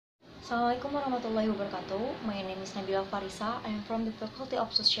Assalamualaikum warahmatullahi wabarakatuh. My name is Nabila Farisa. I am from the Faculty of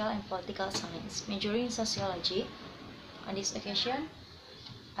Social and Political Science, majoring in Sociology. On this occasion,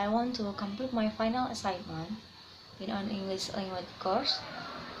 I want to complete my final assignment in an English language course.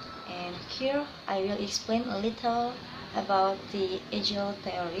 And here I will explain a little about the AGIL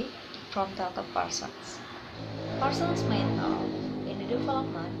theory from Talcot Parsons. Parsons made out in the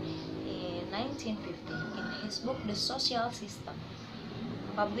development in 1915 in his book The Social System,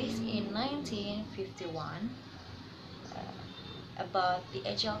 published in 1951. About the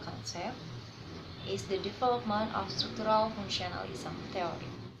AGIL concept is the development of structural functionalism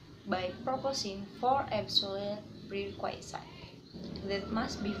theory by proposing four absolute prerequisites that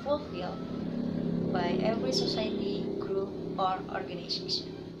must be fulfilled by every society, group, or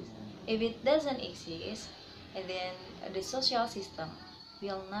organization. If it doesn't exist, then the social system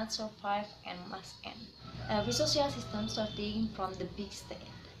will not survive and must end. Every social system, starting from the big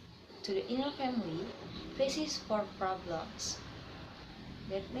state to the inner family, faces four problems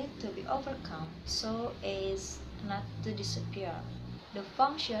that need to be overcome so as not to disappear. The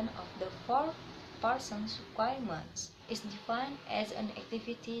function of the four Parsons requirements is defined as an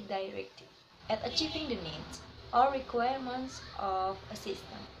activity directed at achieving the needs or requirements of a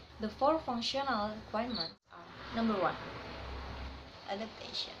system. The four functional requirements are: number one,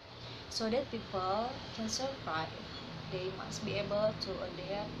 adaptation. So that people can survive, they must be able to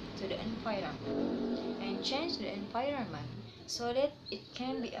adapt to the environment and change the environment so that it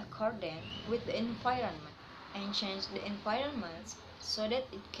can be accordant with the environment, and change the environment so that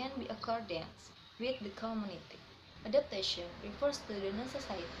it can be accordant with the community. Adaptation refers to the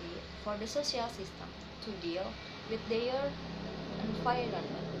necessity for the social system to deal with their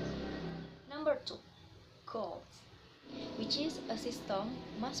environment. Number two, goals, which is a system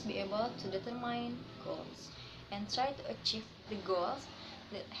must be able to determine goals and try to achieve the goals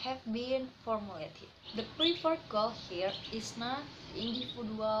that have been formulated. The preferred goal here is not the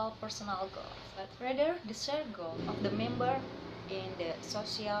individual personal goal, but rather the shared goal of the member in the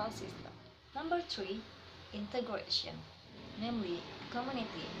social system. Number three, integration. Namely, the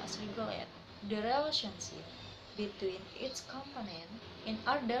community must regulate the relationship between its components in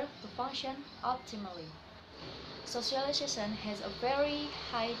order to function optimally. Socialization has a very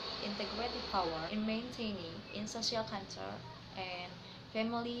high integrative power in maintaining in social culture and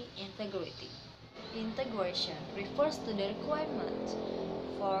family integrity. Integration refers to the requirement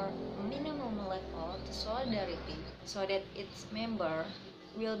for a minimum level of solidarity so that its members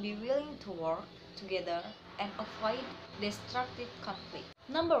will be willing to work together and avoid destructive conflict.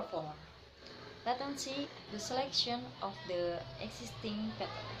 Number four, latency, the selection of the existing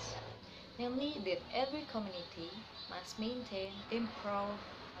patterns. Namely, that every community must maintain, improve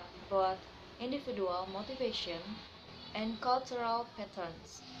both individual motivation and cultural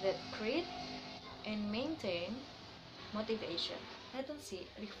patterns that create and maintain motivation. Latency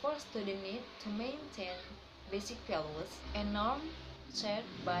refers to the need to maintain basic values and norms shared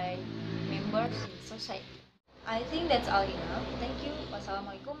by members in society. I think that's all enough. Thank you.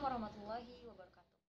 Wassalamualaikum warahmatullahi wabarakatuh.